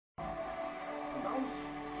auch,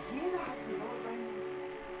 jeder hat genau sein,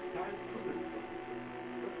 da ist Tunnels. Das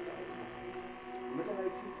ist geil. Und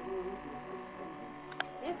mittlerweile kriegt man nur noch was zusammen.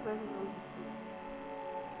 Jetzt weiß ich, was ich tue.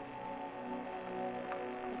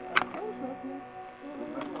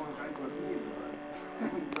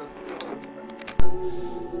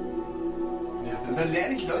 Und dann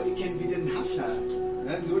lerne ich Leute kennen wie den Hafner.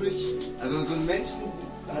 Ne? Nur durch, also so einen Menschen,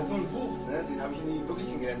 der hat nur ein Buch, ne? Den habe ich nie wirklich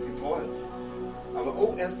kennengelernt, wie Paul. Aber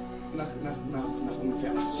auch erst nach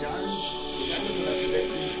ungefähr 8 Jahren,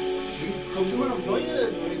 kommen immer noch neue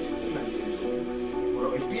Typen in mein Leben. Oder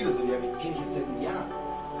euch beide so, die kenne ich jetzt seit einem Jahr.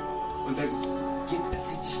 Und dann geht es erst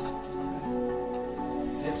richtig ab.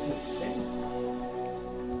 Selbst mit Sven.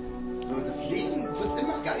 So, das Leben wird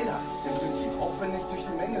immer geiler im Prinzip, auch wenn nicht durch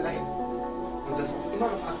die Menge Leid. Und das auch immer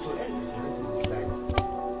noch aktuell ist, ne, dieses Leid.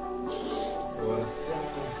 So, das ist ja.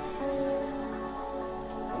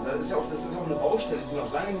 Und das ist ja auch eine Baustelle, die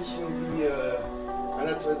noch lange nicht irgendwie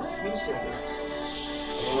ansatzweise zufriedenstellend ist.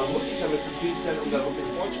 Aber man muss sich damit zufriedenstellen, um da wirklich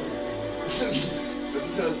Fortschritte zu machen. Das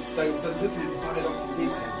ist ja, dann sind wir die Paradoxität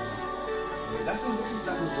einfach. Das sind wirklich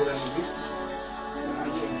Sachen, wo dann wichtig ist,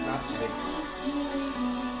 anfängt nachzudenken.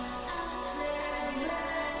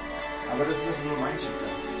 Aber das ist auch nur mein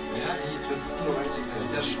Schicksal. Ja, das ist nur mein Schicksal. Das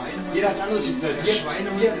ist der Schweinehund. Jeder hat ein anderes Schicksal. Der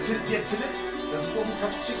Schweinehund. Sie hat Philipp, das ist auch ein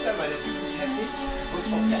krasses Schicksal, weil der Typ ist heftig und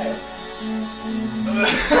auch geil.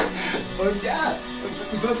 Und ja,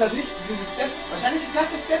 und du hast halt nicht dieses Step. Wahrscheinlich ist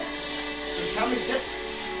das Step. Das kam mit Step.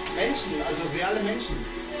 Menschen, also reale Menschen.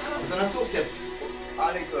 Und dann hast du auch Step.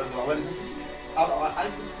 Alex oder so. Aber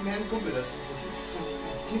Alex ist mehr ein Kumpel. Das ist so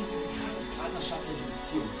nicht diese krasse partnerschaftliche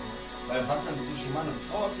Beziehung. Weil was dann zwischen Mann und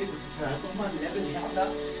Frau abgeht, das ist ja halt nochmal ein Level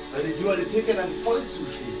härter, weil die Dualität ja dann voll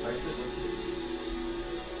zuschlägt, weißt du?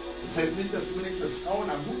 Das heißt nicht, dass du nichts mit Frauen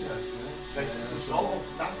am Hut hast. Ne? Vielleicht ist die Frau auch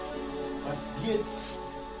das, was dir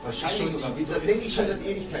wahrscheinlich, das denke ich schon seit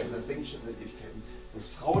Ewigkeiten, dass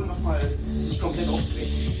Frauen nochmal nicht komplett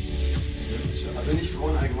aufbrechen. Also nicht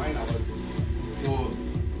Frauen allgemein, aber so,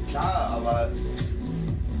 klar, aber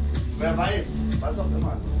wer weiß, was auch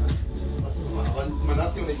immer. Aber man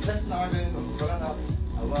darf sich auch nicht festnageln und tralala.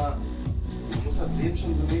 Aber man muss das Leben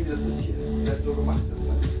schon so nehmen, wie das ist hier, wie das so gemacht ist.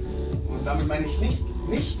 Ne? Und damit meine ich nicht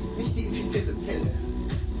die infizierte Zelle.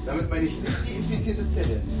 Damit meine ich nicht die infizierte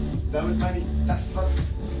Zelle. Damit meine ich das, was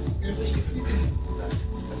übrig geblieben ist, sozusagen.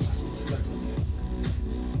 Das, was nicht zu übertrugen ist.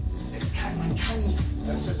 Man kann,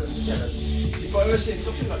 das ist ja das. Die Bäume stehen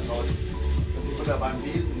trotzdem da draußen. Und die wunderbaren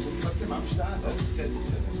Wesen sind trotzdem am Start. Das ist ja die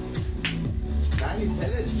Zelle. Nein, die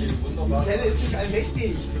Zelle ist nicht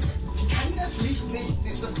allmächtig. Sie kann das Licht nicht.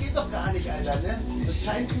 Das geht doch gar nicht, Alter, ne? Das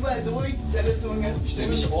scheint überall durch. Die Zelle ist nur ein ganz. Ich stelle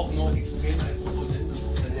mich auch nur extrem als Opponent.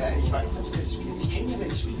 Ja, ich weiß, dass ich das spiele. Ich kenne ja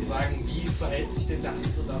den Spiel. Sagen, wie verhält sich denn der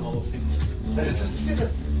andere darauf hin? Das ist ja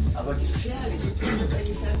das. Aber gefährlich. Ich spiele jetzt ein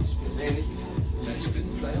gefährliches Spiel. Nee, nicht gefährlich. Ja, ich bin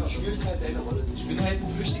ein Flyer. Du spielst halt deine Rolle. Ich bin halt ein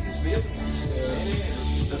flüchtiges Wesen.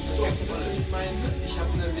 Das ist so ein bisschen ich habe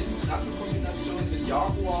eine Wind-Ratten-Kombination mit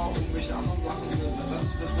Jaguar und irgendwelche anderen Sachen.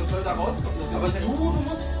 Was soll da rauskommen? Aber du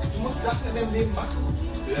musst Sachen in deinem Leben machen.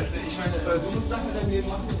 Ich meine, du musst Sachen in deinem Leben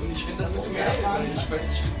machen. Und ich finde das so mehr geil, erfahren.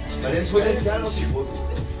 weil dein Potenzial noch nicht groß ist.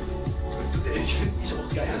 Weißt du, ich finde mich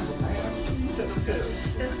auch geil sozusagen. Das ist ja das Geile.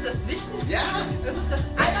 Das ist das Wichtigste. Ja! Das ist das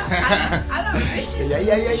Allerwichtigste.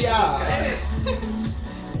 Ja.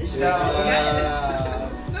 Ich finde das geil.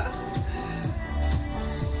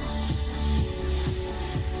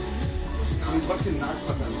 Und trotzdem nagt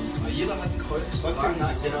was an uns. Jeder hat ein Kreuz zu Trotzdem tragen.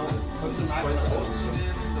 nagt, genau. Und das Kreuz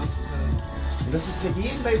aufzunehmen, das ist halt... Und das ist für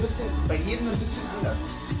jeden bei jedem ein bisschen anders.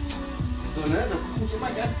 So, ne? Das ist nicht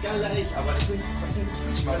immer ganz gleich, aber das sind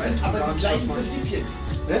aber die gleichen Prinzipien.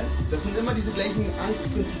 Ne? Das sind immer diese gleichen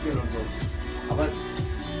Angstprinzipien und so. Aber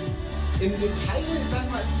im Detail,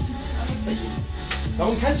 sag mal, ist es ein bisschen anders bei jedem.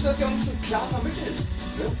 Darum kannst du das ja auch nicht so klar vermitteln.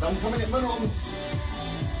 Ne? Darum kann man ja immer nur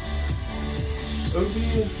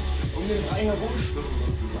irgendwie um den Brei herumschwimmen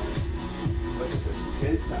sozusagen. Was das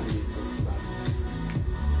Essentiellste angeht sozusagen.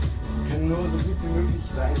 Kann nur so gut wie möglich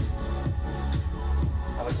sein.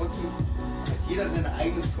 Aber trotzdem hat jeder sein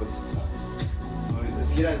eigenes Kreuz zu tragen. So,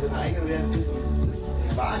 dass jeder seine eigene Realität und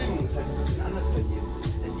die Wahrnehmung ist halt ein bisschen anders bei jedem.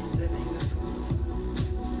 Der ist sein eigenes Konzentrat.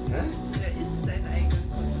 Hä? Der ist sein eigenes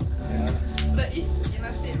Konzentrat. Ja. Oder ist, je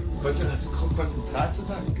nachdem. Hast du Konzentrat zu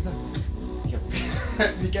sagen gesagt? Ich hab,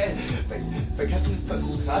 wie geil. Bei Katzen ist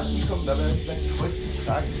Konzentrat gekommen, dabei habe ich gesagt, Kreuz zu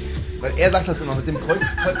tragen. Weil er sagt das immer, mit dem Kreuz,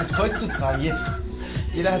 das Kreuz zu tragen.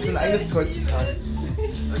 Jeder hat sein eigenes Kreuz zu tragen.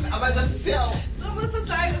 Aber das ist ja auch... So musst du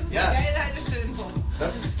sagen, das ist ja. eine geile Haltestellen-Post.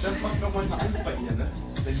 Das macht auch manchmal Angst bei ihr, ne?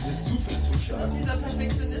 Wenn diese zu viel zuschlagen. Das ist dieser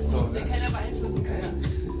Perfektionismus, so, den keiner beeinflussen kann. Ja,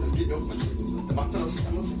 das geht mir auch manchmal so. Da macht man aus was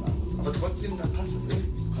anderes was anderes. aber trotzdem, dann passt es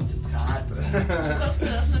irgendwie zu Konzentrat. Bekommst du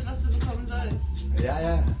das mit, was du bekommen sollst? Ja,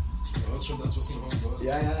 ja. Du hast schon das, was man hören soll.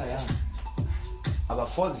 Ja, ja, ja. Aber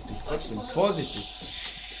vorsichtig, trotzdem, vorsichtig.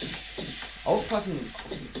 Aufpassen,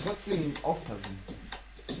 trotzdem aufpassen.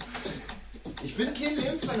 Ich bin kein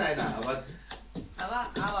Lebensverneiner, aber... Aber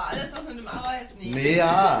alles, was mit dem Aber jetzt nicht. Nee,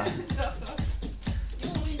 ja.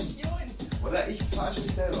 Munition. Oder ich verarsche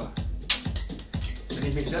mich selber. Wenn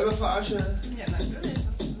ich mich selber verarsche... Ja, natürlich.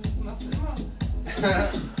 Das machst du immer.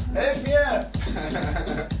 Helf mir!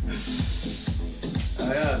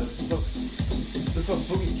 Naja, das ist doch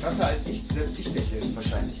wirklich krasser, als selbst ich denke,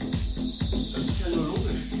 wahrscheinlich. Das ist ja nur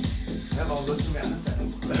logisch. Ja, warum sollst du mir anders sein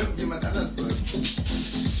als irgendjemand anders wird?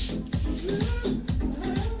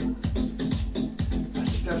 Was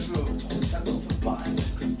ich dafür offenbaren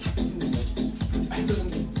Kontakten mit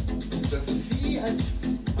anderen, das ist wie als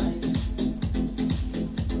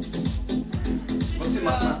Trotzdem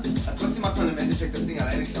macht man im Endeffekt das Ding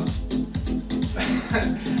alleine klar.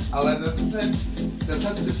 Aber das ist halt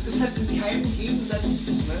in keinem Gegensatz,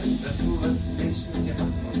 ne, dazu, was Menschen mit dir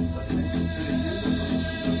machen und was Menschen für dich sind.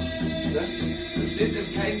 Ne? Das steht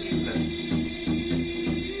in keinem Gegensatz.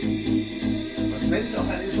 Was Menschen auch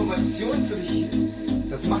an Informationen für dich,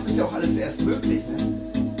 das macht es ja auch alles erst möglich. Ne?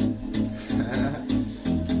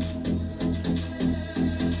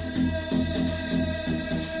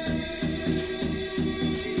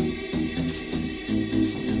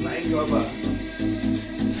 Mein Körper.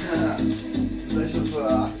 Das habe ich schon vor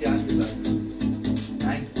 8 Jahren gesagt.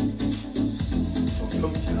 Nein. Vor 5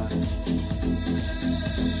 Jahren.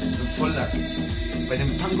 Im Volllack. Bei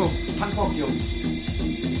den Punkrock-Jungs.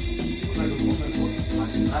 Unangebrochenen großes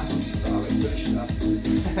Mann. Nachwuchs zur Arbeit. Völlig straff.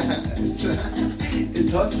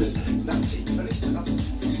 Ins Hostel. Nachtschicht. Völlig straff.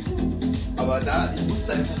 Aber da, ich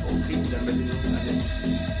musste einfach auch trinken dann bei den Jungs an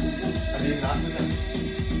dem Nachmittag.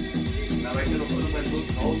 Da war ich dann noch irgendwann so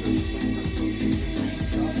drauf, dass ich sagen kann, so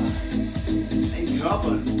ein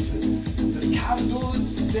Körper. Das kam so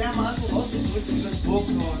dermaßen rausgedrückt, dieser Spruch,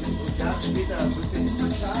 so, und Jahre später wird mir immer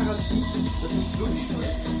klarer, dass es wirklich so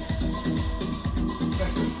ist.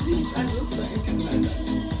 Dass es nichts anderes sein kann, Alter.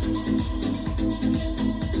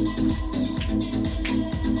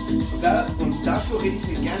 Und dafür rede ich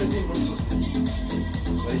mir gerne den Mund fusselig.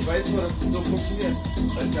 Weil ich weiß nur, dass es so funktioniert.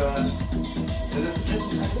 Weil es ja, das ist halt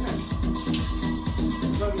nicht erinnert.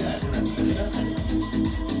 Immer wieder erinnern.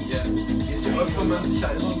 Ja. Je öfter man sich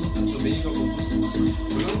erinnern muss, desto weniger bewusst ist man.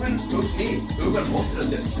 Irgendwann brauchst du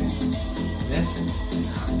das ja nicht mehr. Ne?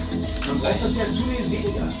 Man braucht das ja zunehmend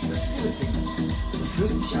weniger. Das ist ja das Ding. Das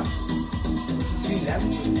löst sich ab. Das ist wie ein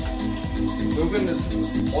Lernfilm. Irgendwann ist es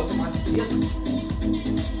automatisiert. Und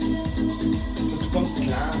du kommst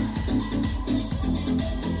klar.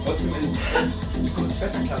 Trotzdem, du kommst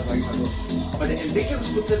besser klar, sag ich mal so. Aber der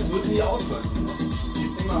Entwicklungsprozess wird nie aufhören. Es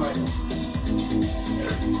geht immer weiter.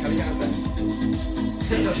 Das kann nicht anders sein.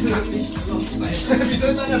 Das kann nicht anders sein. Wie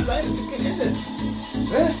soll es anders sein? Es gibt kein Ende.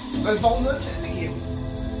 Warum soll es ein Ende geben?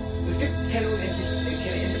 Es gibt keine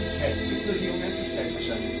Endlichkeit. Es gibt nur die Unendlichkeit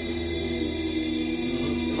wahrscheinlich.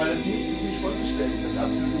 Weil das Nichts ist nicht vorzustellen. Das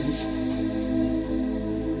absolute Nichts.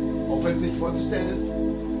 Auch wenn es nicht vorzustellen ist.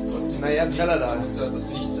 Trotzdem, naja, tralala. Muss ja das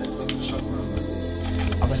Nichts etwas geschaffen haben. Also.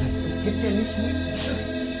 Aber es gibt ja nicht.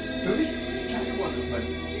 Für mich ist es klar geworden irgendwann.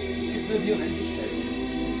 Es gibt nur die Unendlichkeit.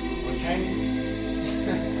 Und kein.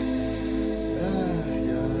 Ja.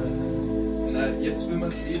 Na, jetzt will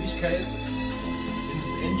man die Ewigkeit ins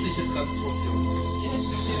Endliche transportieren.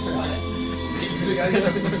 Ich will gar nicht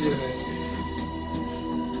transportieren.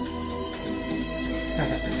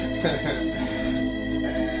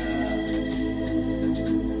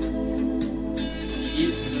 Die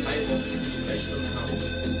ewigen Cyborgs, die im Rechnen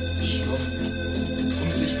herumschwirren, um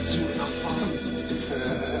sich zu erfahren.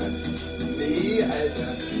 Nee,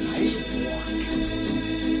 Alter, Cyborgs.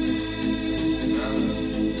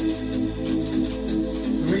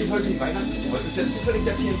 Für mich ist heute wie Weihnachten. Heute ist ja zufällig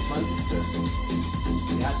der 24.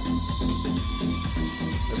 März.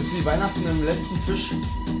 Das ist wie Weihnachten im letzten Fisch.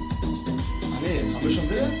 Nee, haben wir schon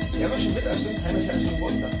wieder? Ja, haben wir schon wieder, stimmt. Heinrich hat schon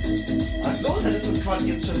Geburtstag. Ach so, dann ist das quasi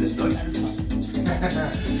jetzt schon der Neuanfang. Na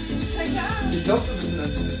klar. Ich glaube so ein bisschen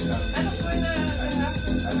an diese Gedanken. Meine Freunde,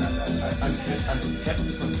 An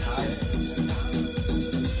Kräfte von Tag.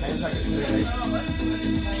 Kein Tag ist wieder gleich.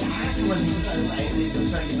 Klar, kann man sich das alles einlegen, dass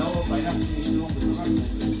dann genau auf Weihnachten die Stimmung besonders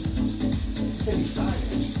hoch ist. Das ist ja die Frage,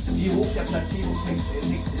 wie hoch der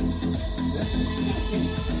Placebo-Effekt ist. Ja? Das ist ja das Ding.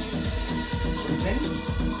 Und wenn,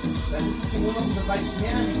 dann ist es ja nur noch ein Beweis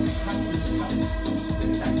mehr, wie krass diese Kraft der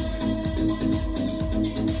Gedanken ist.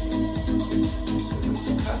 Das ist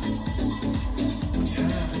so krass.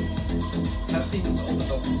 Ja. trinken ist auch in der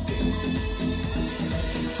Wutgegend.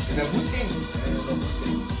 In der Wutgegend? Ja, in der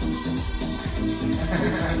Wutgegend.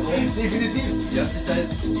 Definitiv. Die hat sich da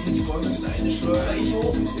jetzt in die Bäume mit eingeschleudert. Ich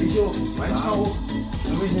hoch. Manchmal hoch.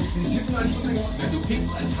 So wie ich den Typen noch nicht runtergemacht habe. Ja, du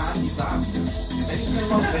pickst als Hahn die Samen. Wenn ich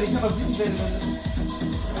nochmal wütend werde, dann ist es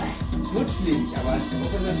nutzlich, aber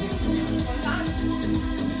auch wenn das nicht Spontan.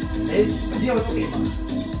 selten. Bei dir aber doch immer.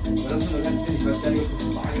 Aber das ist nur ganz wenig, ich weiß gar nicht, ob das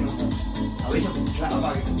so wahrgenommen hat. Aber ich habe es klar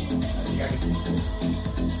wahrgenommen, als ich aggressiv bin.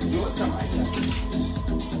 Nur unterm Eingang.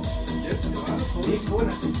 Jetzt gerade vor? Nee, vorhin,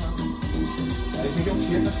 als ich kam. Ja, ich bin auch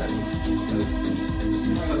viel verstanden.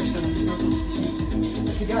 Das habe ich dann nicht mehr so richtig mitgekriegt.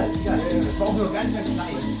 Ist egal. Das war auch nur ganz leicht.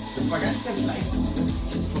 Das war ganz leicht.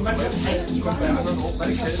 Und man verfeinert die Wahrnehmung.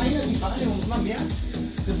 Man verfeinert die Wahrnehmung immer mehr,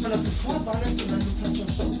 dass man das sofort wahrnimmt und dann fast schon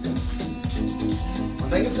stoppt. Und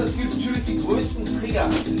dann gibt es natürlich die größten Trigger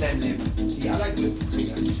in deinem Leben. Die allergrößten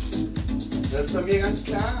Trigger. Das ist bei mir ganz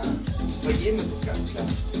klar. Bei jedem ist das ganz klar.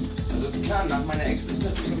 Also klar, nach meiner Ex ist es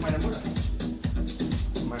natürlich meine Mutter.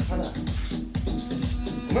 Und mein Vater.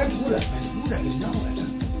 Und mein Bruder, genau, Alter.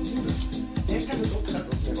 Mein Bruder. Der kann das auch krass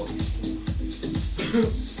aus mir rauskitzeln.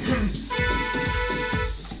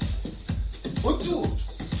 Und du.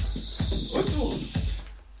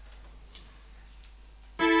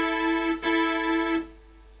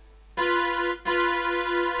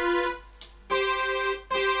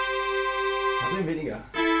 Hat ihn weniger.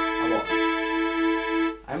 Aber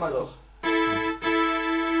einmal doch.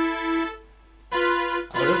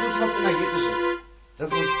 Aber das ist was Energetisches.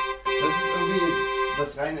 Das ist irgendwie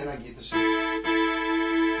was rein Energetisches.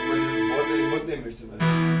 Wenn man dieses Wort in den Mund nehmen möchte. Weil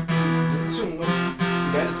das ist schon noch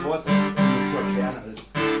ein geiles Wort, um das zu erklären alles.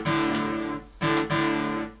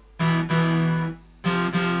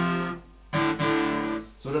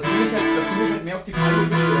 So, dass du mich halt mehr auf die Palme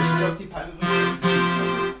bringst oder schnell auf die Palme bringst.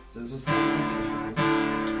 Das ist was ganz Energetisches. Mir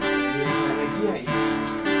von der Energie her eben.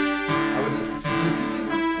 Aber die Prinzipien sind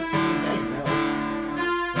trotzdem die gleichen. Ne?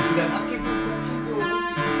 Wenn sie dann abgeht, sind sie so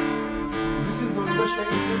ein bisschen so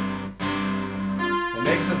überschwänglich wird. Dann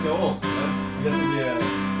merke ich das ja auch, ne? Wie das in mir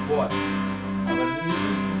bohrt. Aber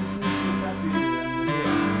nicht so krass wie mit dir.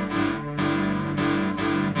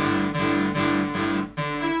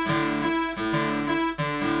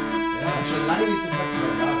 Ja, schon lange nicht so krass wie bei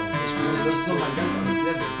Sarah. Ich finde, das ist so mal ein ganz anderes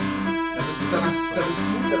Level. Da bist du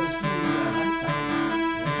Hansa.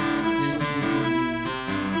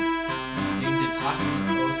 Gegen den Drachen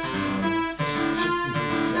aus Schützen für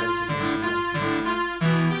gefährliche Menschen.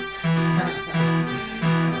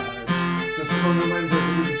 Das ist auch nur mein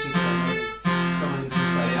persönliches Schicksal. Das kann man jetzt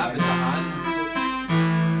nicht sagen. Naja, wenn der Hahn so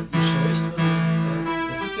gescheucht wird in der Zeit.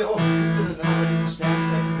 Das ist ja auch, es gibt ja dann immer diese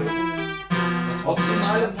Sternzeichen-Wirkungen. Was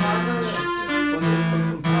Optimale Paare Schütze.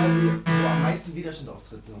 und Paare, wo am meisten Widerstand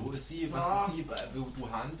auftritt. Wo ist sie? Was ist sie, wo du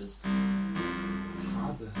Hahn bist?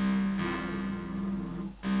 Hase.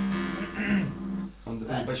 Und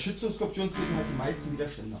bei Schütze und Skorpion treten halt die meisten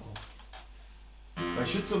Widerstände auf. Bei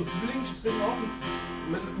Schütze und Zwilling treten auch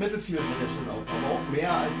mittelfiel Widerstände auf, aber auch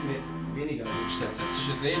mehr als weniger.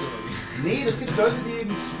 Statistische Sehen oder wie? Nee, das gibt Leute, die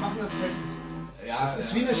eben machen das fest. Ja, Das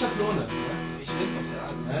ist wie eine Schablone. Ich weiß doch, ja.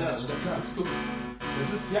 Das Ja, ist das ist gut. Das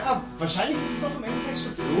ist, ja, wahrscheinlich ist es auch im Endeffekt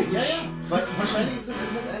Statistik. Logisch. Ja. Wahrscheinlich ist es im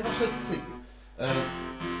Endeffekt einfach Statistik.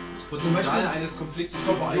 Das Potenzial eines Konfliktes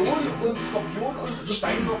Skorpion und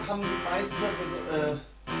Steinbock haben die meiste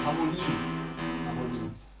Harmonie.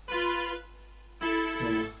 So.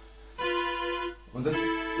 Und das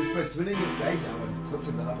ist bei Zwillingen das Gleiche, aber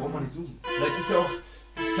trotzdem, danach braucht man nicht suchen. Vielleicht ist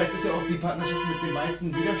ja auch die Partnerschaft mit dem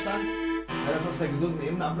meisten Widerstand, weil das auf der gesunden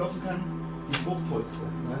Ebene ablaufen kann, die fruchtvollste.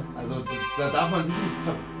 Ne? Also da darf man sich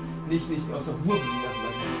nicht aus der Ruhe bringen lassen.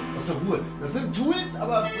 Aus der Ruhe. Das sind Tools,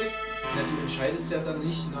 aber Ja, du entscheidest ja dann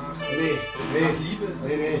nicht nach, nach Liebe.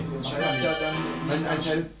 Also Nee. du entscheidest ja dann man nicht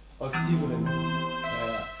entscheidet aus tieferen. Man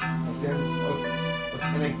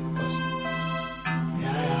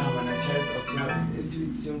entscheidet aus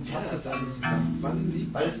Intuition fast das alles zusammen. Wann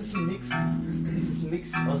liegt Weil es ist ein Mix. Es ist ein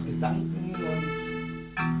Mix aus Gedanken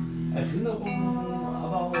und Erinnerungen,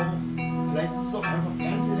 aber auch vielleicht ist es auch einfach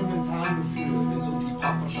ganz elementar ein Gefühl. wenn es um die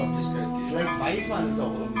Partnerschaftlichkeit geht? Vielleicht weiß man es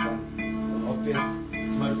auch irgendwann, ob jetzt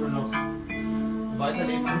zum Beispiel noch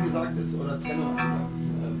Weiterleben angesagt ist oder Trennung angesagt ist.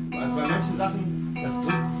 Also bei manchen Sachen, das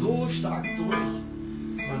drückt so stark durch,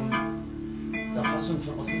 dass man da fast schon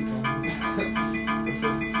von ausgehen kann, dass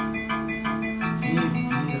das wie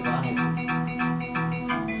eine Wahrheit ist.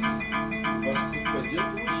 Was drückt bei dir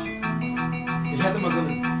durch? Ich hatte mal so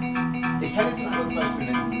eine. Ich kann jetzt ein anderes Beispiel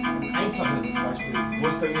nennen, ein einfacheres Beispiel, wo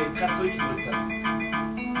es bei mir krass durchgedrückt hat.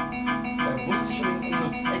 Da wusste ich schon um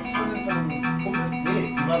eine Ex-Freundin von einem Kumpel, nee,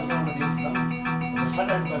 die war sogar noch mit dem zusammen. Und das hat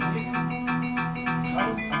er in Brasilien.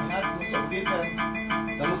 krank, am Herzen musste operiert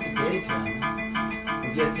werden, da musste Geld her. Ne?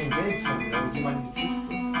 Und die hat kein Geld von irgendjemandem gekriegt.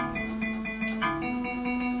 So.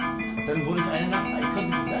 Und dann wurde ich eine Nacht, ich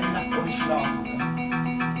konnte diese eine Nacht auch nicht schlafen. Ne?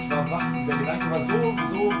 Ich war wach, dieser Gedanke war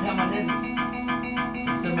so permanent,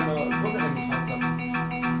 dass ich dann mit meiner Großeltern gefragt habe,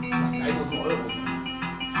 nach 3.000 Euro.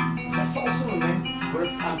 Und das war auch so ein Moment, wo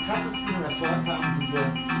das am krassesten hervorkam,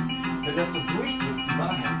 wenn das so durchdrückt, die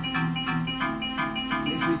Wahrheit.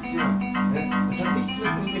 Die Intuition. Ne? Das hat nichts mit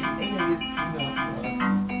irgendwelchen Engeln jetzt zu tun gehabt oder was.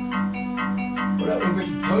 Oder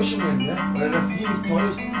irgendwelche Täuschungen, ne? Oder dass sie mich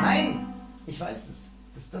täuscht. Nein! Ich weiß es.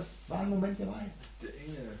 Das war ein Moment der Wahrheit. Der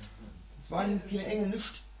Engel. Das war keine Engel,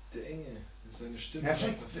 nichts. Der Engel. Das ist seine Stimme. Ja,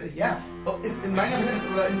 vielleicht, ja. In meiner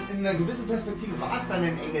oder in einer gewissen Perspektive war es dann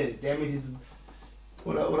ein Engel, der mir diesen.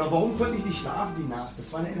 Oder warum konnte ich nicht schlafen die Nacht?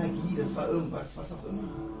 Das war eine Energie, das war irgendwas, was auch immer.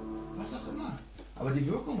 Was auch immer. Aber die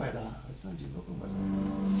Wirkung war da. Weißt du, die Wirkung war da.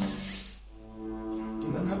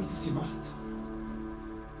 Und dann habe ich das gemacht.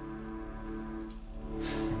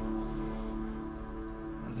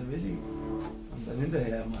 Und dann weiß ich, und dann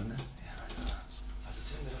hinterher immer, ne? Ja, was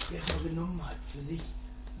ist, wenn er das Geld nur genommen hat für sich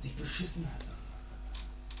und dich beschissen hat?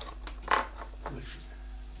 Bullshit.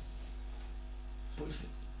 Bullshit.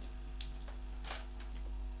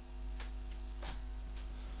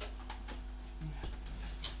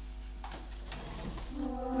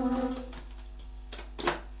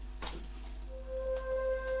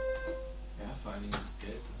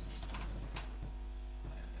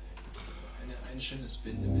 Schönes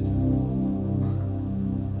Bindemittel.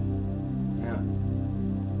 Ja.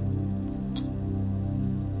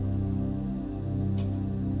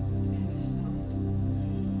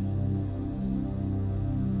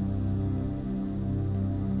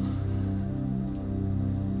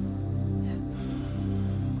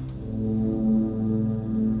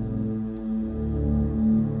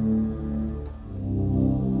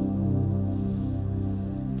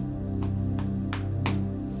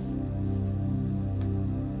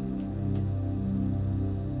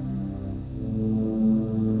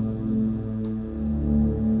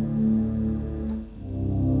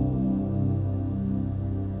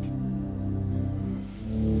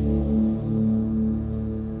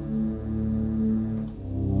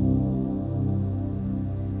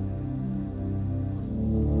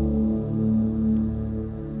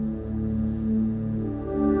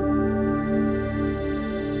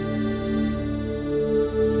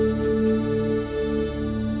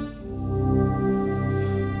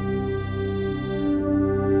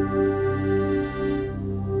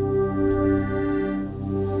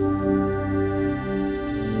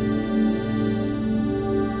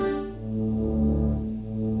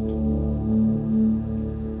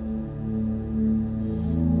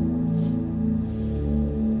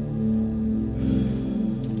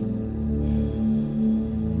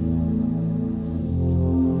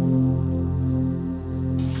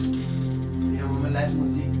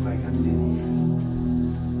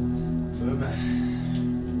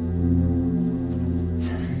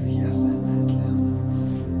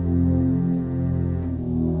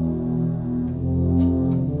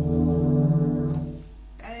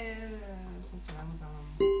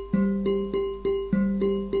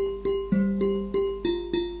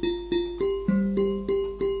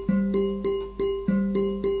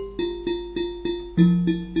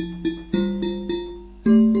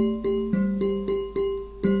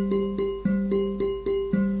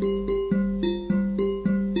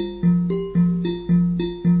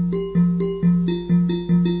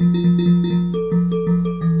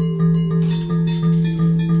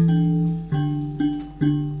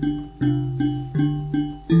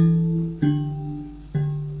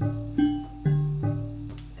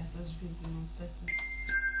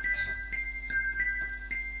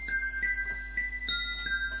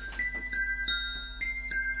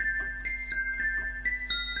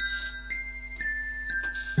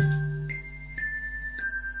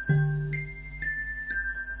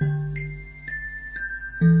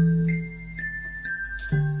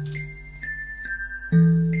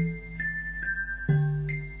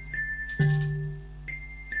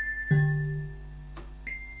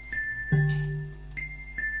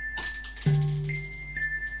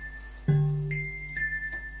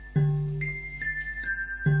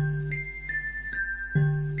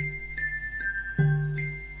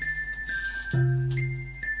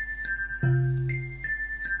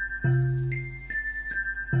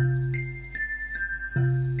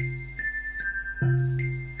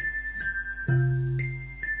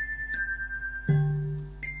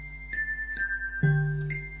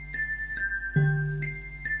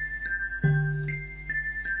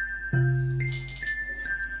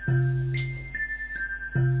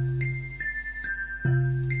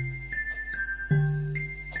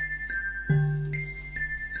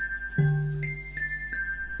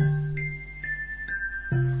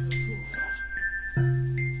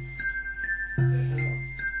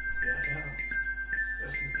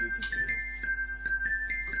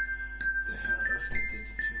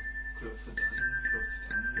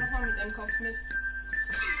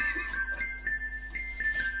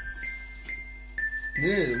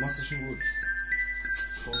 machst du schon gut.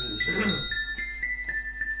 Brauch ich nicht.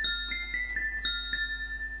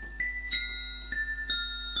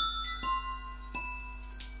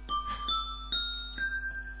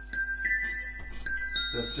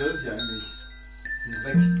 Das stört hier eigentlich. Es muss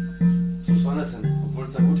weg. Es muss woanders hin, obwohl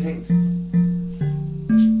es da gut hängt. Die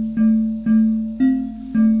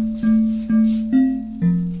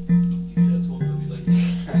Kreatur wird wieder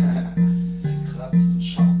hier. Sie kratzt und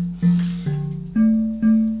schaut.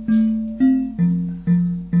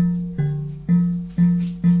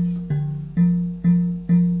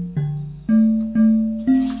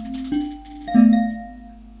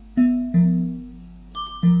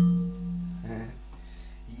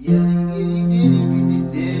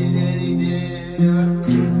 Was ist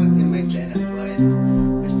los mit dir, mein kleiner Freund?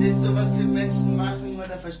 Verstehst du, was wir Menschen machen,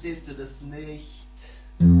 oder verstehst du das nicht?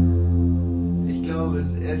 Ich glaube,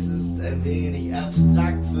 es ist ein wenig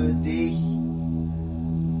abstrakt für dich,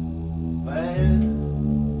 weil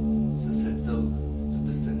es ist halt so, du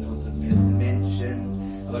bist ein Hund und wir sind Menschen,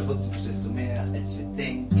 aber trotzdem verstehst du mehr, als wir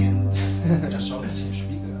denken. Er schaut sich im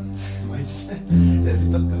Spiegel an. Meinst du? Der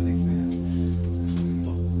sieht doch gar nichts mehr.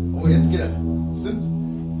 Doch. Oh, jetzt geht er. Stimmt.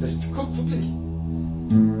 Das guckt wirklich.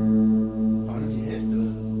 Aber nur die Hälfte,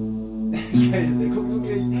 oder? Geil, der guckt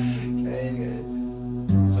wirklich. Geil, geil.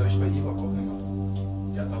 Das habe ich bei Ewok auch gemacht.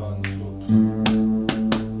 Der hat aber nicht so.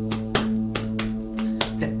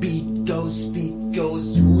 The beat goes,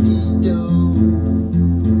 Judy-do.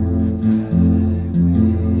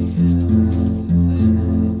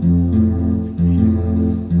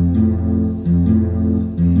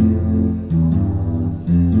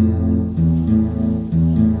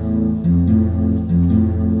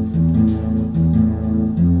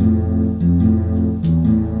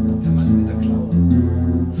 Der Mann mit der Klaue.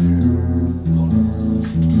 Kommt aus.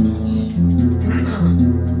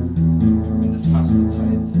 In das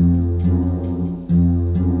Fastenzeit.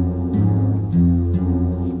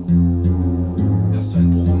 Wärst du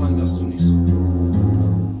ein Dobermann, wärst du nicht so.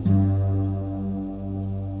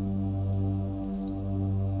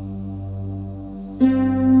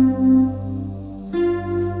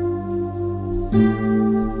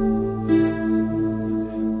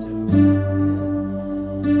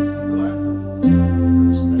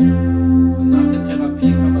 Und nach der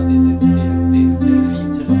Therapie kann man den Delfin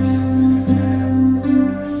therapieren.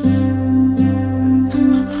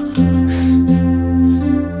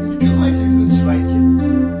 Diese Geräusche wie so ein Schweinchen.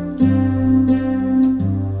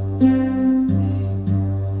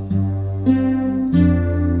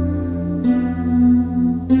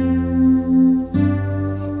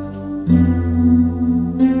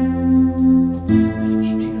 Siehst du dich im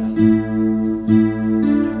Spiegel an?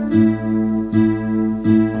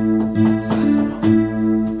 Interessant, oder?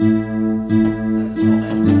 Da ist auch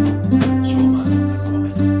ein Hund. Schau mal, da ist auch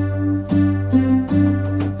ein Hund.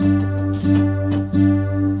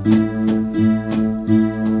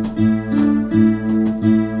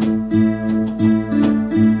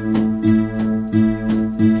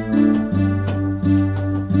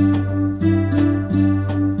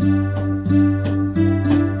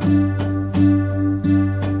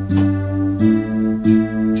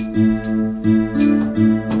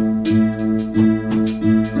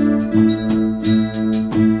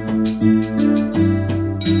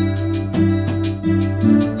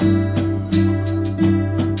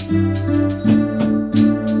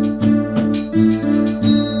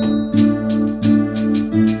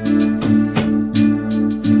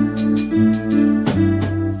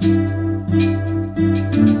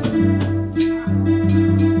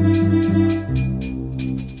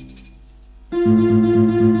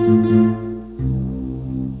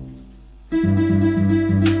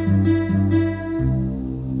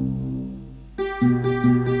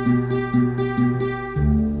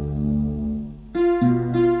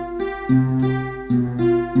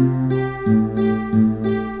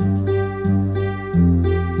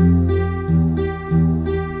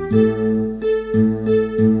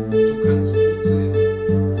 Du kannst gut sehen.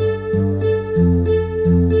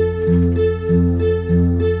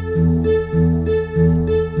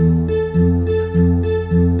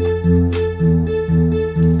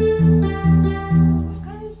 Ist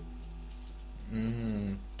kalt.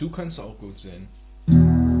 Du kannst auch gut sehen.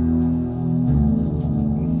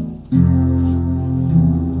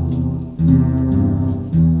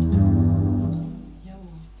 Jo.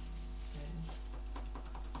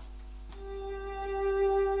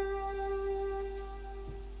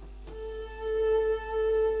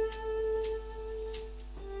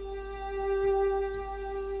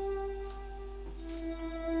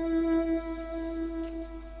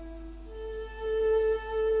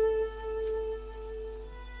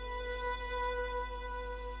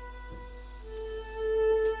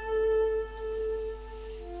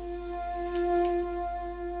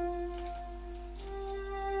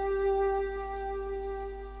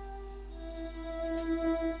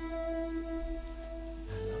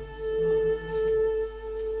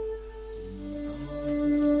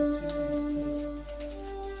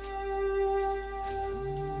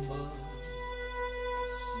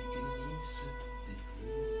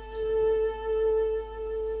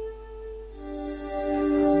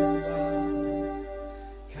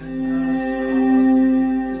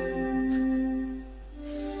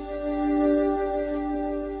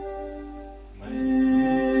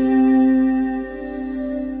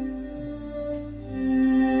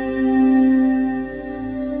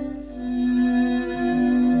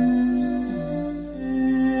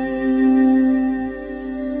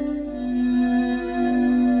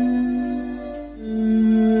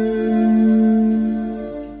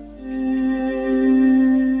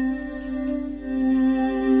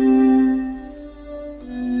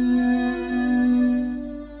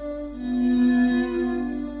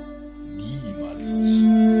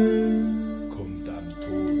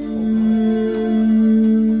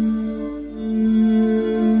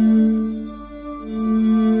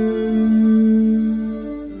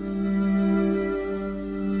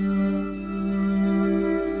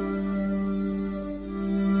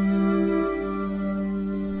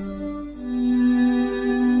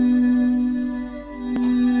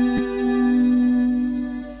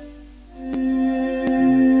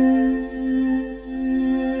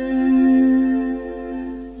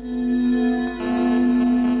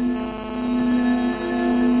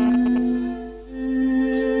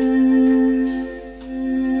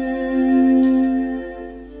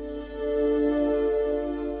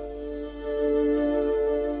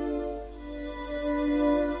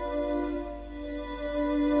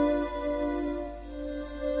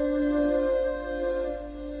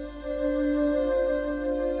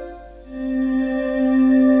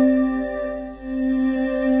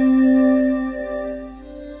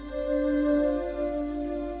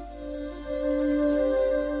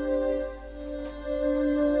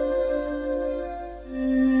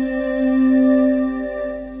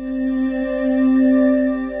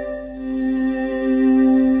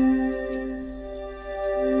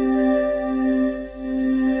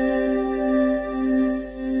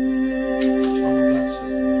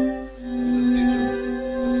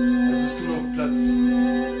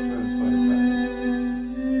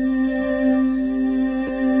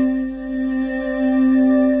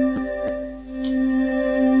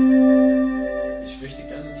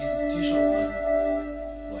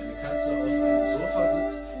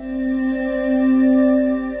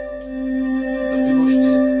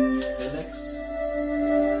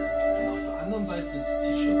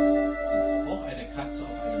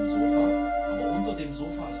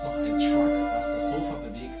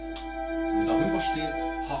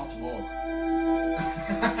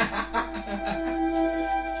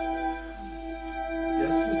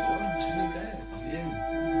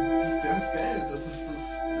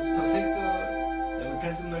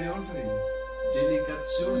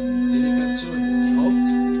 Delegation ist die Du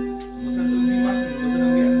musst halt irgendwie machen, du musst halt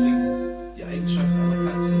irgendwie anbringen. die Eigenschaft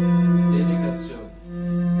einer Katze. Delegation.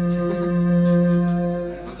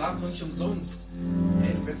 Man sagt doch nicht umsonst.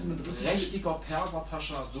 Ey, du kannst mit Prächtiger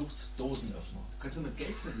Perserpascha sucht Dosenöffner. Du kannst damit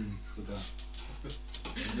Geld verdienen, sogar.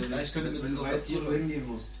 Ja, ich könnte mit Wenn du dieser weißt, wo du Satire hingehen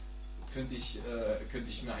musst. könnte ich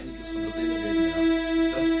mir einiges von der Seele reden,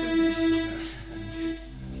 ja. Das könnte ich.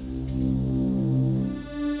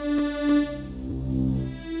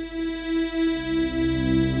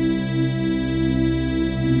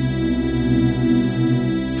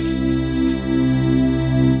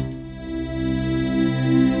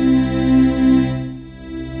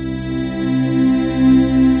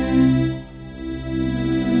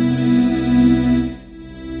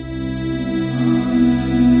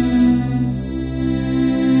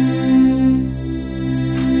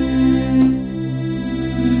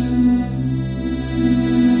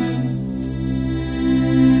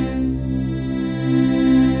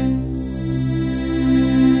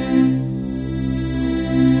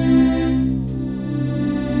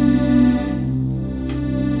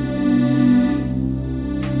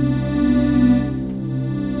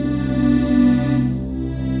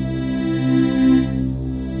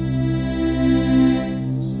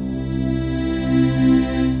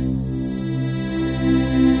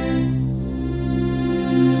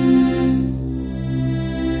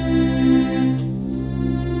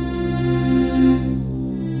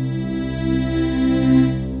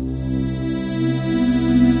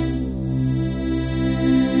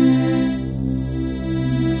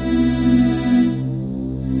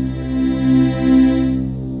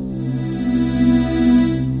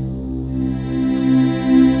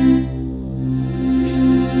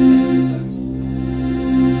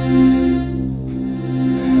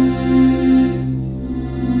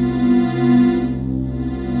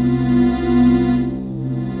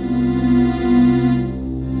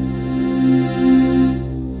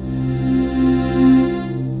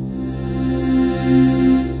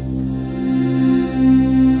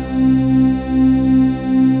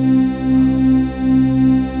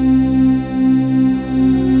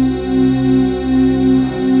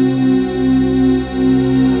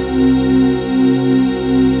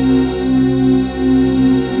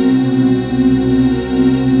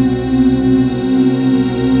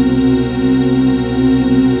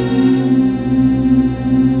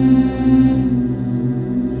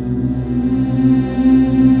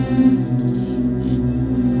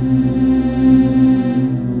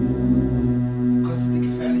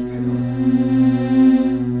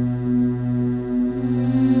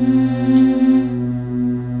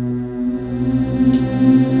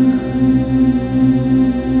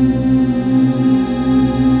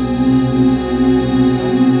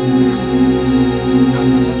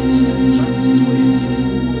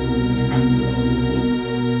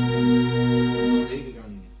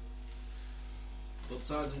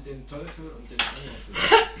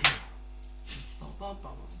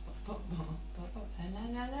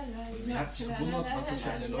 Und sie hat sich gewundert, was das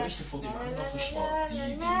für eine Leuchte vor dem Anglerfisch war, die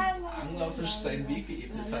dem Anglerfisch seinen Weg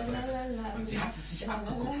geebnet hatte. Und sie hat es sich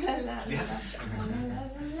abgeguckt. Sie hat es sich abgeguckt.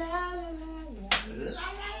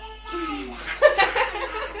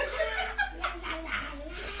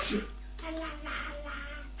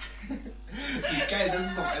 Wie geil,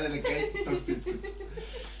 das ist auch einer der geilsten Songs, die es gibt.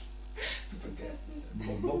 Super geil.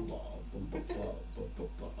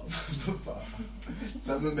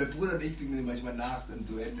 Sagen wir, mein Bruder und ich singen den manchmal nach im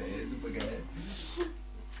Duett, ey, super geil.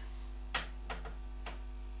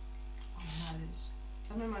 Oh, herrlich.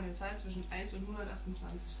 Sag mir mal eine Zahl zwischen 1 und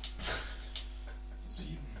 128.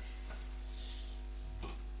 7.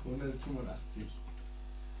 185.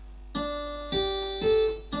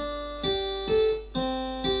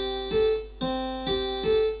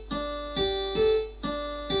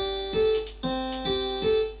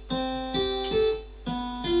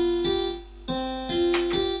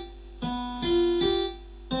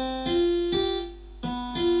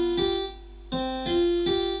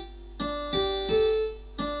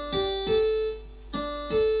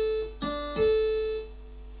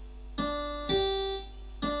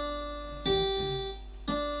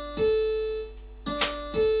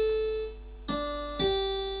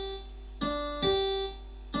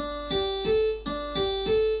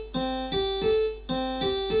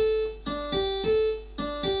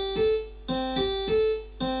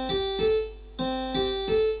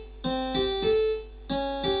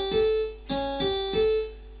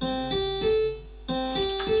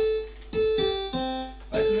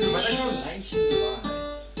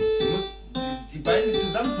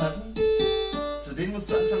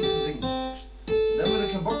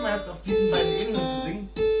 aufhörst, auf diesen beiden Ebenen zu singen,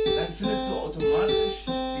 dann findest du automatisch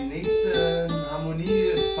die nächste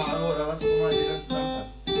Harmoniepaare oder was auch immer, die dann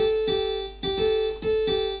zusammenpassen.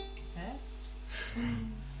 Hä?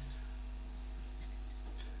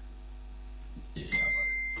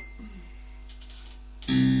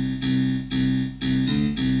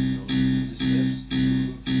 Hören Sie sich selbst zu.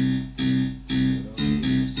 Hören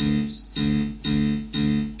Sie sich selbst zu.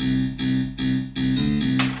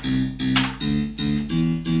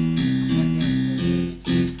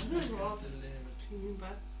 Was ist überhaupt?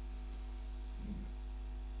 Was?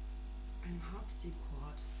 Ein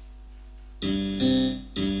Harpsichord.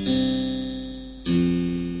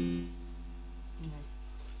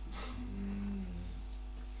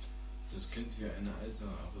 Das klingt wie eine alte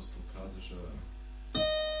aristokratische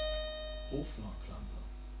Hofnarrlampe.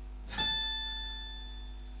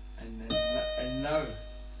 Ein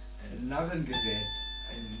Narrengerät.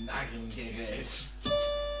 Ein Narrengerät.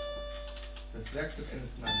 Das Werkzeug eines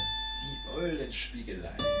Narren. Die Eulenspiegelei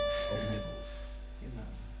auf dem Hof. Genau.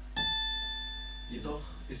 Jedoch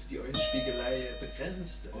ist die Eulenspiegelei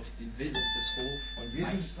begrenzt auf den Willen des Und wir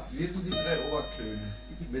Hofmeisters. sind die drei Oberklöne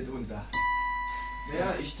mitunter.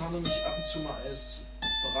 Ja, ich tarne mich ab und zu mal als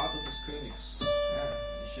Berater des Königs.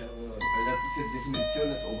 Ja, weil das ist die Definition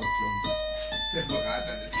des Oberklons. Der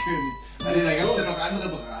Berater des Königs. Also, da gibt es ja noch andere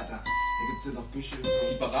Berater. Da gibt es ja noch Bischöfe.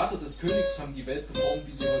 Die Berater des Königs haben die Welt geformt,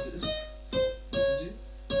 wie sie heute ist. Wissen Sie?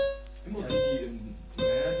 Immer Ja. die im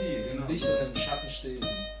Genau. Licht und im Schatten stehen.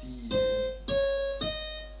 Die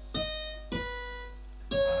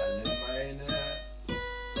alle meine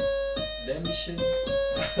Lämmchen.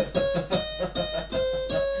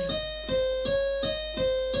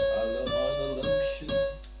 Alle meine Lämmchen.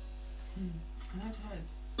 1,5.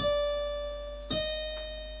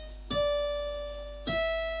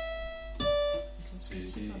 Ich C,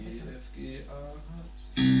 muss D, die E, verbessern. F, G, A, H, C,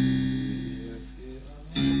 D, E, F, G, A,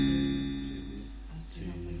 C, D, Alles C, die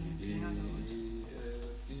noch ein bisschen D, länger dauert. E,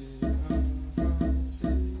 F, G, A, C,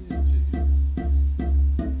 C.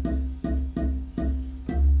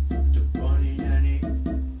 Du Bonnie Nanny,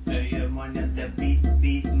 hey Mann, der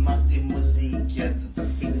Beat macht die Musik, ja, da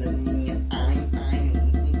finden wir ein.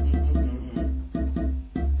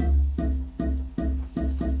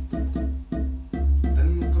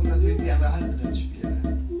 Dann kommt natürlich die andere Hand mit ins Spiel.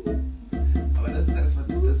 Ne? Aber das ist erstmal,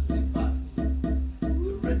 das ist die Basis.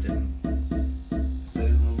 The Rhythm. Sei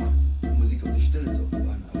denn, man macht Musik, um die Stille zu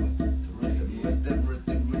bewahren, aber the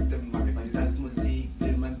Rhythm. Macht man Tanzmusik,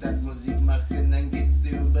 will man Tanzmusik machen, dann geht's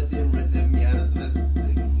über den Rhythm, ja, das wirst du.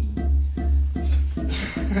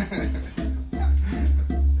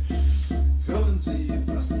 Hören Sie,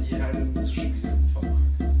 was die Herren zu spielen vermag.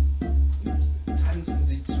 Und tanzen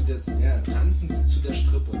Sie zu der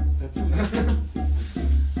Strippe. Dazu.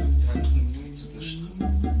 Tanzen Sie zu der Strippe.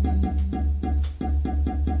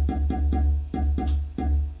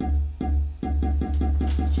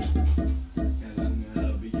 Ja, lange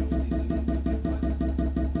habe ich auf diese Nummer gewartet.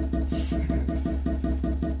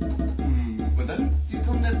 Und dann die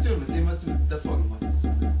Kombination mit dem, was du davor gemacht hast.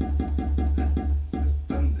 Ja,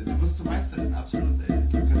 du wirst zur Meisterin, absolut, ey.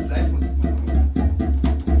 Du kannst Live-Musik machen.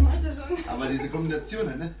 Du weißt ja schon. Aber diese Kombination,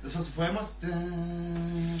 ne? Das, was du vorher machst.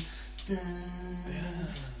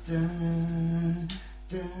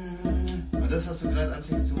 Und das, was du gerade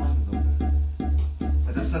anfängst zu machen, so, ne?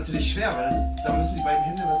 Weil das ist natürlich schwer, weil da müssen die beiden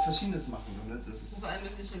Hände was Verschiedenes machen. So, ne? Das ist. Vor allem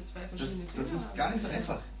müssen ich jetzt zwei verschiedene Das Finger ist haben. gar nicht so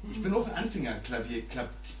einfach. Ich bin auch ein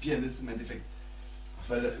Anfänger-Pianist im Endeffekt.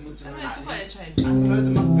 Weil Das war jetzt super entscheidend. andere Leute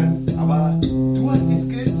machen ganz. Aber du hast die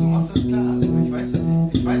Skills, du machst das klar. Also ich weiß das.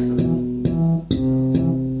 Ich weiß das.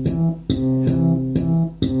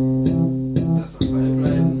 Das am Ball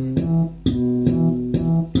bleiben,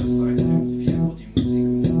 das sagt eben viel über die Musik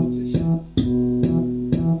und über sich.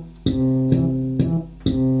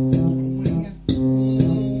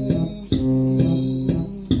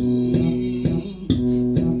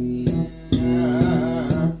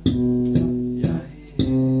 Ja,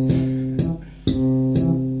 hey.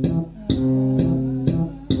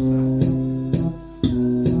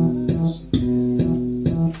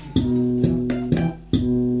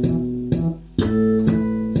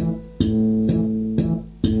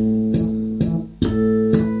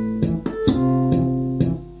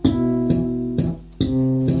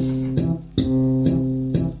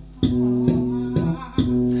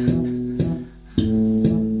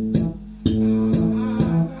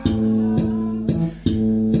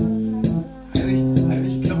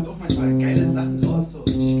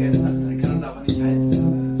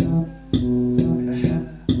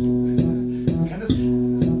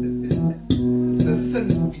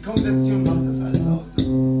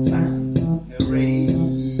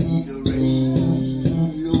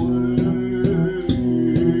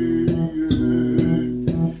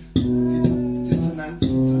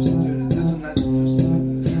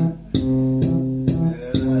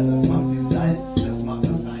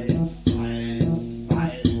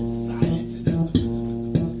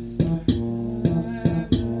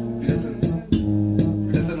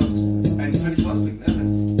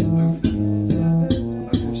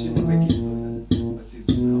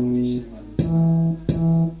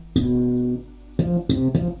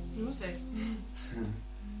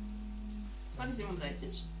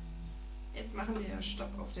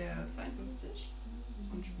 sich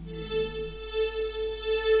und spielen.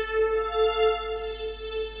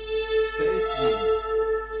 Space Sun.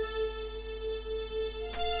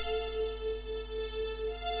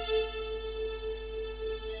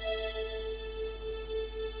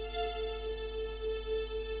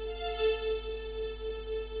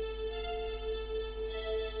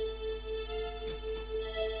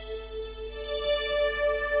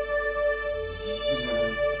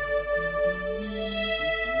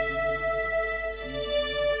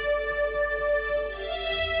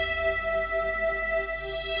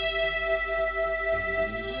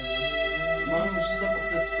 Stopp auf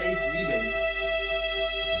das Space 7.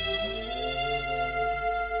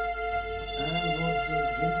 Wozu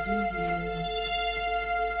sind wir hier?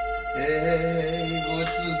 Hey,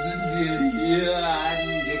 wozu sind wir hier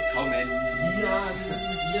angekommen? Machen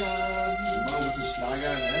wir ein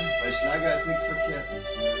Schlager, ne? Weil Schlager ist nichts Verkehrtes,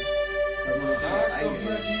 ne? Das haben wir uns Frag so doch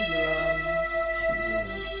mal Gisela an.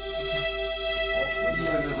 Ob Das ist sie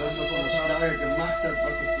ja das, was man Schlager gemacht hat,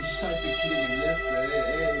 was es so scheiße klingen lässt.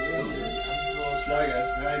 Ey. Schlager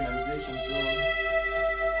ist rein an sich und so.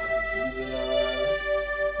 Gisela.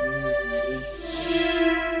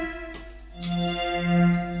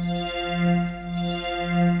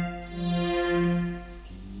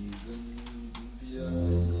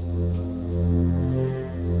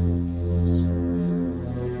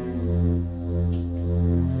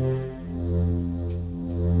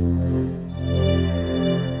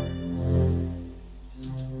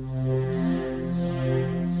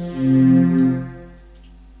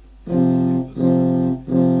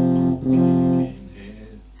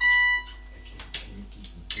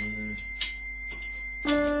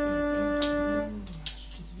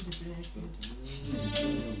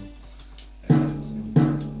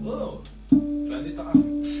 Oh, Planet Affen.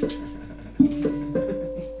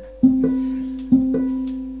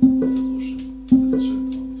 Oh, das ist auch schön. Das ist schön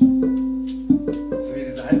traurig. So wie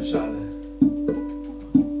diese Halbschale.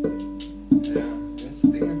 Ja, wie heißt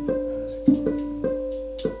das Ding?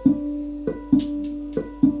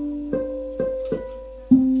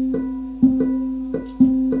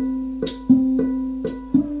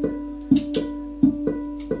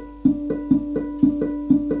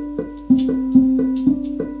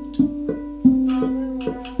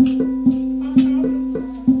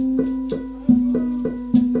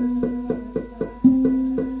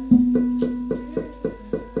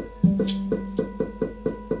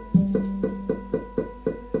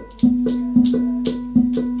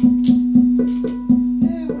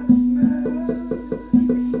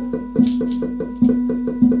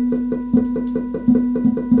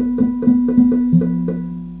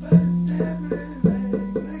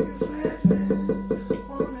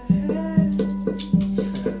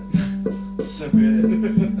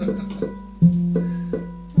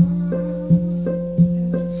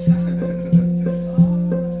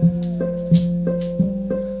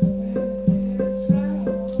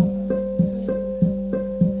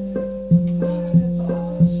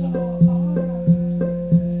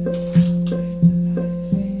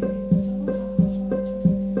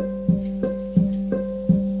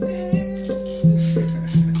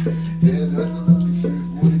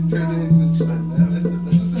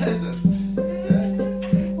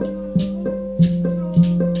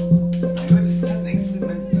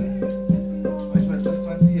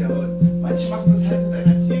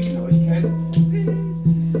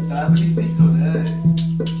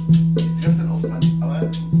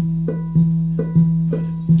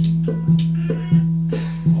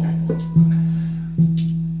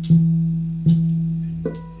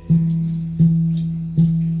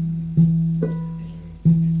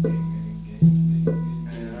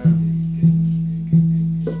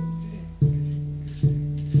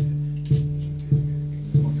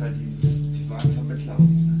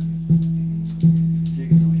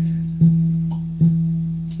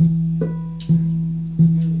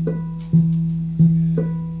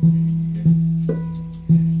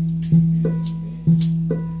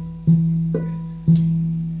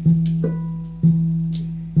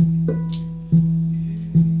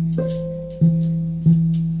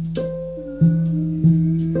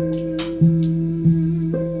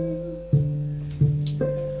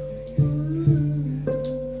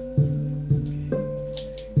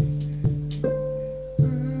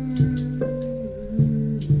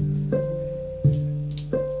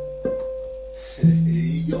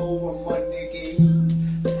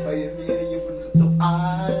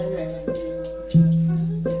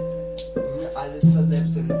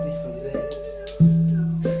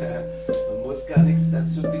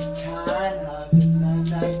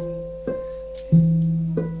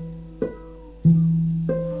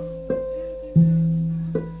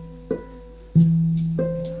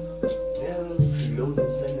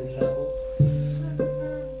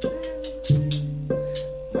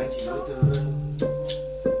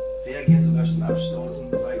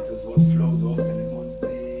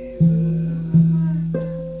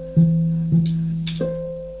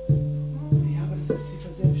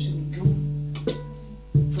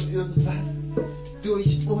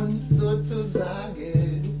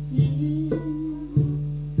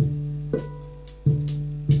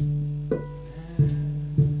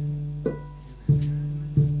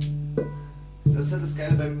 ist halt das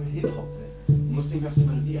Geile beim Hip-Hop, ne? Du musst nicht mehr auf die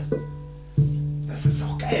Melodie achten. Das ist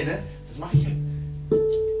auch geil, ne? Das mache ich halt.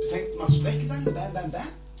 Du machst Sprechgesang, bam, bam, bam.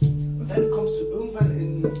 Und dann kommst du irgendwann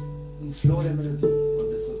in den Flow der Melodie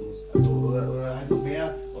und des Rhythmus. Also, oder halt noch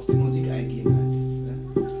mehr auf die Musik eingehen halt. Ne?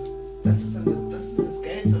 Das ist das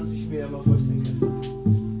Geilste, was ich mir immer vorstellen kann.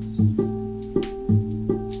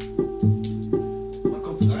 Man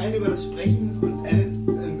kommt rein über das Sprechen und endet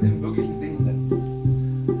im wirklichen Singen dann.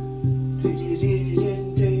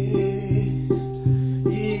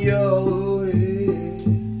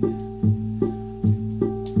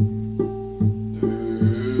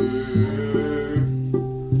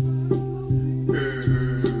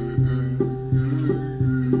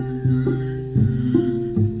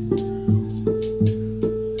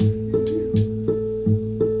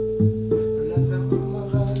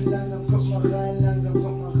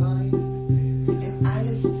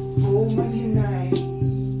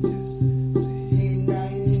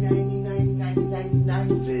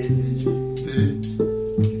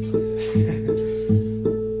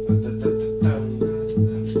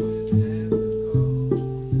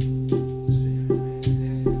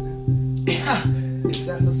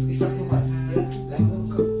 Ich sag's nochmal. Ja, langsam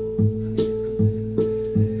komm.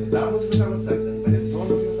 Da muss ich was anderes sagen. Bei dem Ton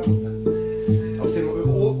muss ich was anderes sagen. Auf dem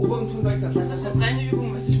oberen Ton sagt das langsam. Das ist jetzt reine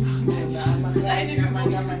Übung, was ich machen will. Reine Übung.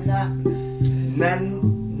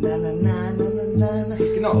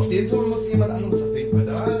 Genau, auf den Ton muss jemand anderes was singen, weil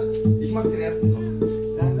da, ich mach den ersten Ton.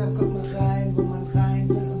 Langsam kommt man rein, wo man rein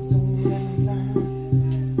will und so. Und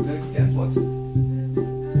dann kommt die Antwort.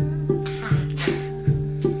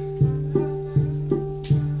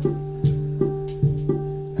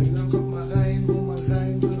 Langsam kommt man rein, wo man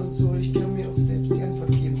rein will und so. Ich kann mir auch selbst die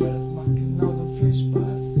Antwort geben, weil das macht genauso viel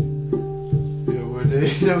Spaß.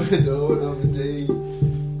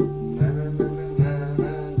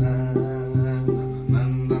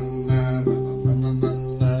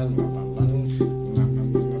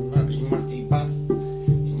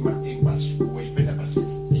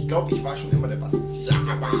 Ich glaube, ich war schon immer der Bassist. Ja,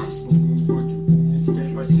 aber ist der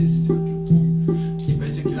Bassist. Die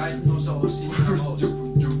beste Kleidenhose aussieht heraus.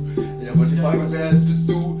 Ja, aber die Frage, wer bist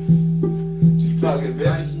du? Die Frage,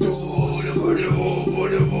 wer bist du? Der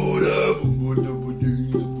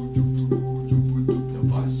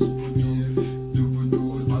Bass.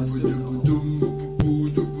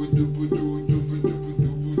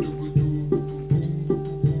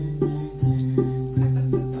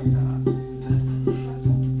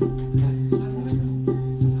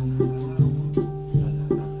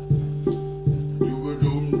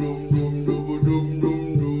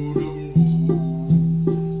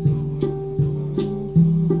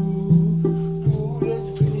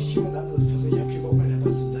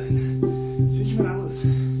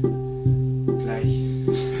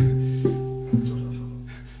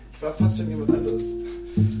 Ich war fast schon jemand anderes.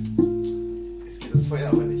 Es geht das Feuer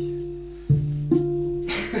aber nicht.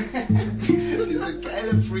 Diese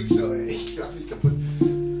geile Freakshow, ey. Ich mach mich kaputt.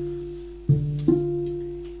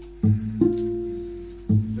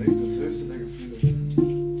 Das ist echt das höchste der Gefühle.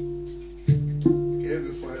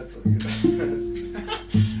 Gelbe Feuerzeuge.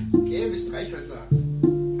 Gelbe Streichhölzer.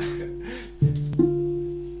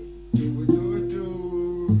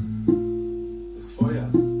 Das Feuer.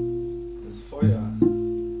 Das Feuer.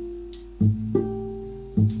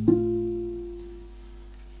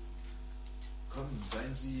 Komm,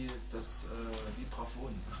 seien Sie das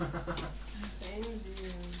Vibraphon.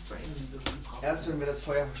 Seien Sie das Vibraphon. Erst wenn wir das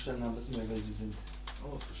Feuer verstanden haben, wissen wir, wer wir sind.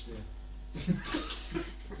 Oh, verstehe.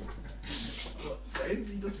 Aber seien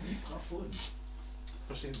Sie das Vibraphon.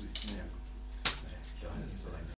 Verstehen Sie? Naja, gut. Naja, ich auch nicht so lange.